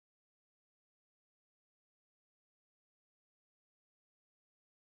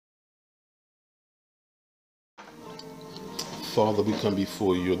Father, we come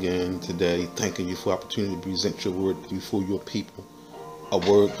before you again today, thanking you for the opportunity to present your word before your people. A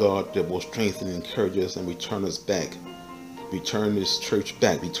word, God, that will strengthen and encourage us and return us back. Return this church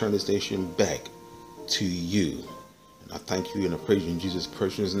back. Return this nation back to you. And I thank you and I praise you in Jesus'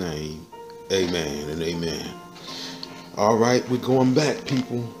 precious name. Amen and amen. All right, we're going back,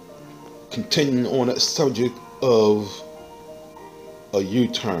 people. Continuing on that subject of a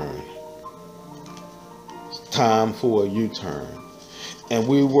U-turn. It's time for a U-turn. And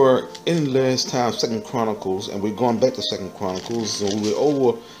we were in last time 2 Chronicles, and we're going back to 2 Chronicles, and we were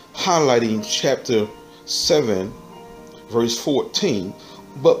over highlighting chapter 7, verse 14.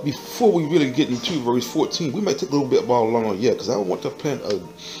 But before we really get into verse 14, we might take a little bit more longer yet, because I want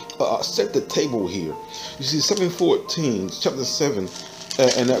to set the table here. You see, 7:14, chapter 7,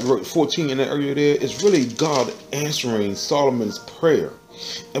 and that verse 14 in that area there is really God answering Solomon's prayer.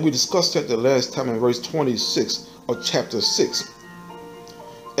 And we discussed that the last time in verse 26 of chapter 6.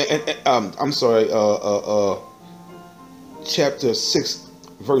 Chapter 6,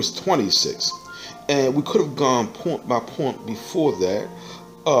 verse 26. And we could have gone point by point before that,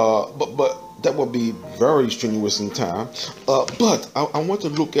 but that would be very strenuous in time. But I want to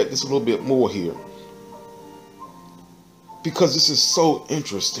look at this a little bit more here, because this is so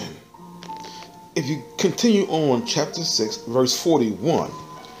interesting. If you continue on chapter 6, verse 41.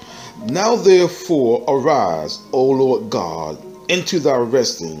 Now therefore arise, O Lord God, into thy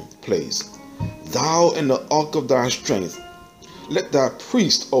resting place, thou in the ark of thy strength. Let thy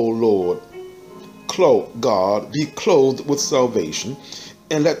priest, O Lord, God, be clothed with salvation,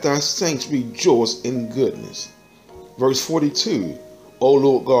 and let thy saints rejoice in goodness. Verse 42. O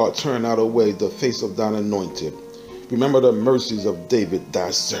Lord God, turn not away the face of thine anointed. Remember the mercies of David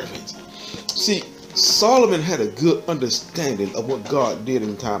thy servant. See, Solomon had a good understanding of what God did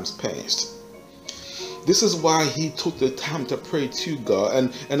in times past. This is why he took the time to pray to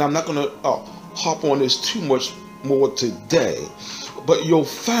God. And I'm not going to hop on this too much more today. But you'll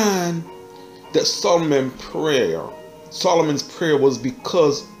find that Solomon's prayer was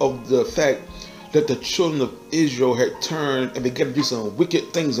because of the fact that the children of Israel had turned and began to do some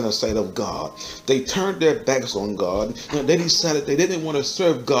wicked things in the sight of God. They turned their backs on God, and they decided they didn't want to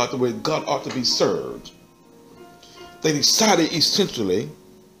serve God the way God ought to be served. They decided essentially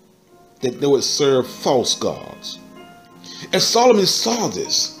that they would serve false gods. And Solomon saw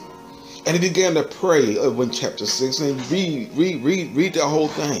this, and he began to pray in chapter 6, and read the whole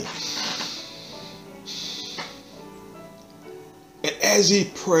thing. And as he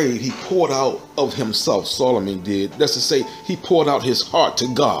prayed, he poured out of himself, Solomon did. That's to say, he poured out his heart to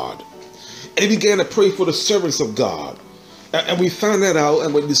God. And he began to pray for the servants of God. And we found that out,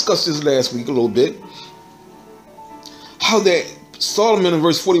 and we discussed this last week a little bit, how that Solomon in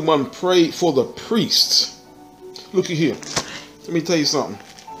verse 41 prayed for the priests. Look at here. Let me tell you something.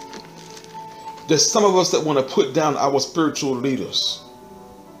 There's some of us that want to put down our spiritual leaders.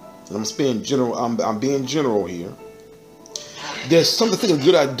 And I'm being general. I'm being general here. There's something, a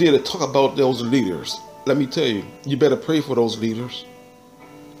good idea to talk about those leaders. Let me tell you, you better pray for those leaders.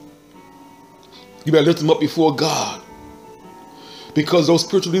 You better lift them up before God, because those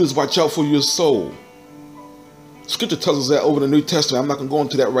spiritual leaders watch out for your soul. Scripture tells us that over the New Testament. I'm not going to go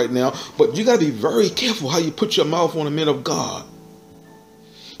into that right now, but you got to be very careful how you put your mouth on the men of God.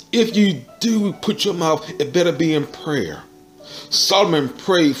 If you do put your mouth, it better be in prayer. Solomon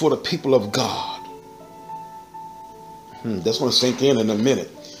prayed for the people of God. That's going to sink in a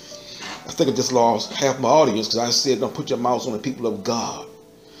minute. I think I just lost half my audience because I said don't put your mouth on the people of God.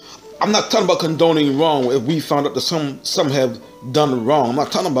 I'm not talking about condoning wrong if we found out that some have done wrong. I'm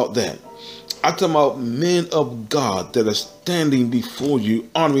not talking about that. I'm talking about men of God that are standing before you,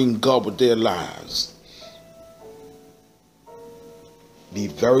 honoring God with their lives. Be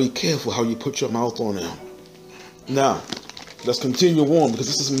very careful how you put your mouth on them. Now, let's continue on, because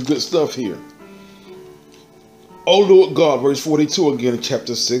this is some good stuff here. O Lord God, verse 42 again in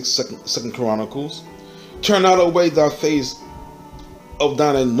chapter 6, 2 Chronicles. Turn not away thy face of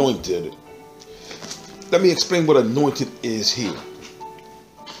thine anointed. Let me explain what anointed is here.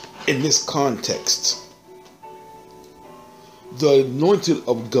 In this context, the anointed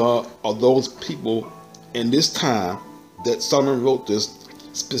of God are those people in this time that Solomon wrote this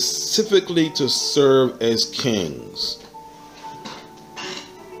specifically to serve as kings.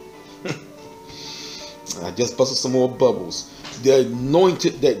 I just busted some more bubbles. The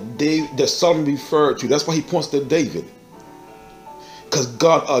anointed that Solomon referred to, that's why he points to David. Because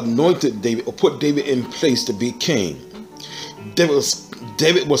God anointed David, or put David in place to be king.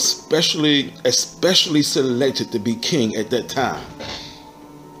 David was especially selected to be king at that time.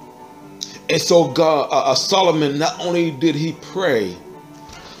 And so Solomon, not only did he pray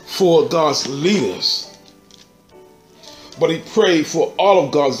for God's leaders, but he prayed for all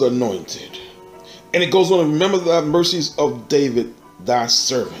of God's anointed. And it goes on, remember the mercies of David, thy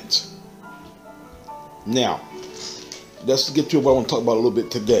servant. Now, let's get to what I want to talk about a little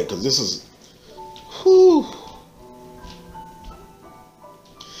bit today, because this is, whew.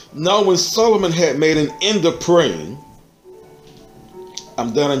 Now when Solomon had made an end of praying,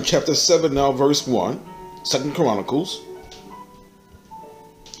 I'm done in chapter 7 now, verse 1, 2 Chronicles.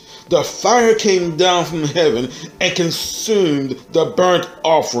 The fire came down from heaven and consumed the burnt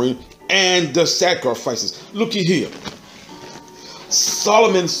offering and the sacrifices. Looky here.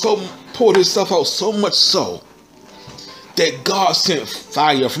 Solomon poured himself out so much so that God sent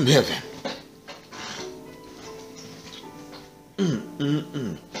fire from heaven.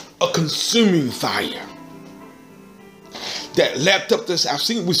 A consuming fire that lapped up this.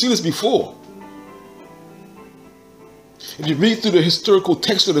 We've seen this before. If you read through the historical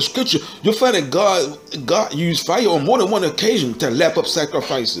text of the scripture, you'll find that God used fire on more than one occasion to lap up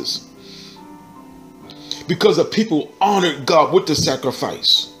sacrifices, because the people honored God with the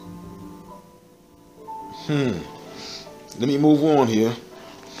sacrifice. Let me move on here,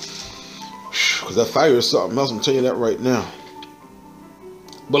 because that fire is something else. I'm telling you that right now.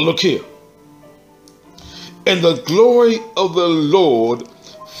 But look here. And the glory of the Lord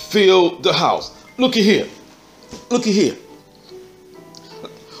filled the house. Looky here. Looky here.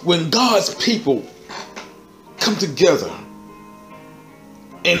 When God's people come together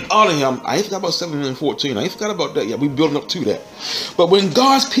and honor him, I ain't forgot about 7 and 14. I ain't forgot about that yet. We're building up to that. But when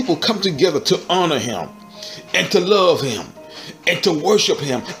God's people come together to honor him and to love him and to worship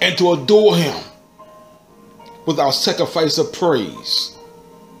him and to adore him with our sacrifice of praise,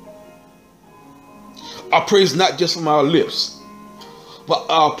 our praise not just from our lips, but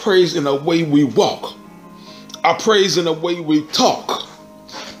our praise in the way we walk, our praise in the way we talk.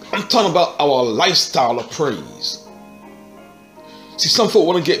 I'm talking about our lifestyle of praise. See, some folk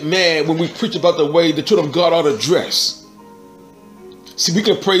want to get mad when we preach about the way the children of God ought to dress. See, we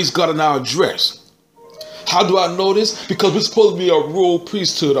can praise God in our dress. How do I know this? Because we're supposed to be a royal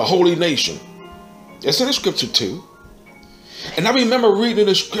priesthood, a holy nation. It's in the scripture too. And I remember reading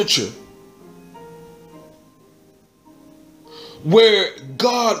the scripture where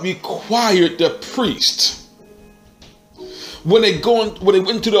God required the priest, when they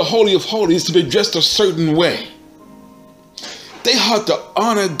went to the Holy of Holies, to be dressed a certain way. They had to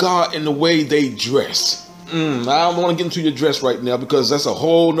honor God in the way they dress. I don't want to get into your dress right now, because that's a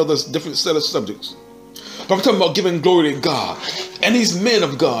whole nother different set of subjects. But I'm talking about giving glory to God. And these men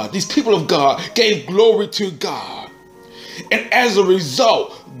of God, these people of God, gave glory to God. And as a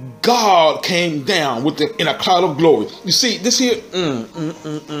result, God came down in a cloud of glory. You see, this here,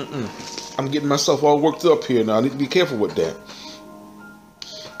 I'm getting myself all worked up here now. I need to be careful with that.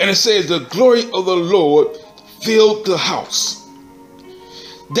 And it says, the glory of the Lord filled the house.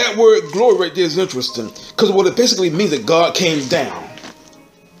 That word glory right there is interesting, because what it basically means that God came down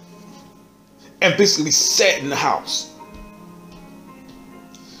and basically sat in the house.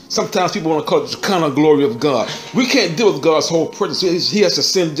 Sometimes people want to call it the kind of glory of God. We can't deal with God's whole presence. He has to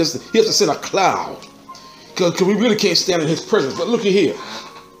send a cloud, because we really can't stand in his presence. But look at here.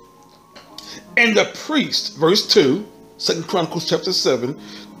 And the priest, verse 2, 2 Chronicles chapter 7,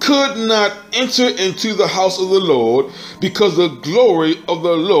 could not enter into the house of the Lord, because the glory of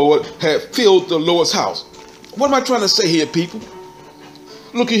the Lord had filled the Lord's house. What am I trying to say here, people?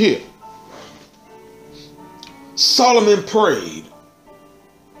 Look at here. Solomon prayed.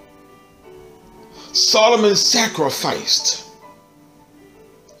 Solomon sacrificed.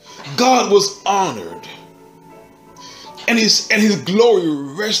 God was honored. And his glory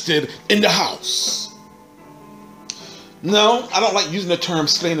rested in the house. Now, I don't like using the term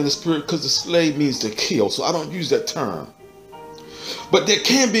slain in the spirit, because the slay means to kill, so I don't use that term. But there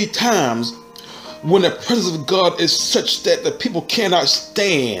can be times when the presence of God is such that the people cannot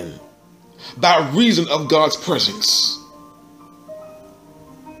stand by reason of God's presence.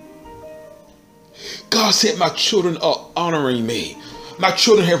 God said, my children are honoring me. My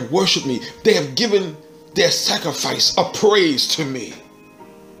children have worshiped me. They have given their sacrifice of praise to me.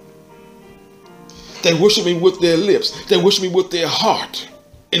 They worship me with their lips. They worship me with their heart.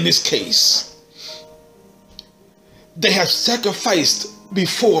 In this case, they have sacrificed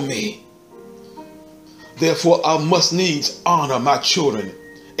before me. Therefore, I must needs honor my children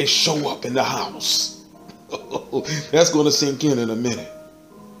and show up in the house. That's going to sink in a minute.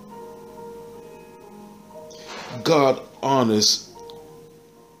 God honors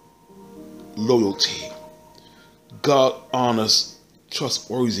loyalty. God honors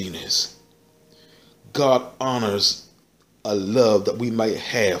trustworthiness. God honors a love that we might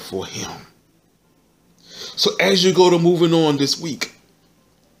have for him. So as you go to moving on this week,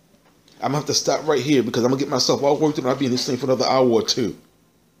 I'm going to have to stop right here because I'm going to get myself all worked up and I'll be in this thing for another hour or two.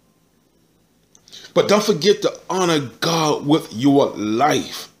 But don't forget to honor God with your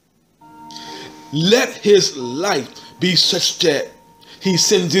life. Let his life be such that he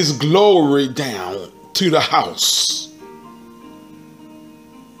sends his glory down to the house.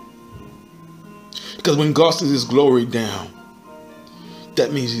 Because when God sends his glory down,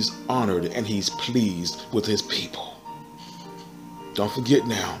 that means he's honored and he's pleased with his people. Don't forget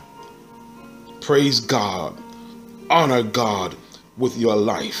now. Praise God. Honor God with your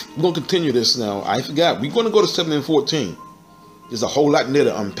life. We're going to continue this now. I forgot. We're going to go to 7 and 14. There's a whole lot in there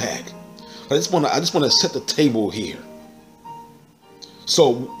to unpack. I just want to set the table here.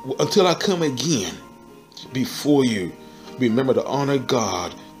 So until I come again before you, remember to honor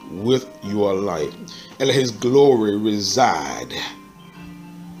God with your life and let his glory reside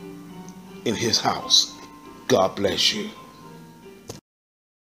in his house. God bless you.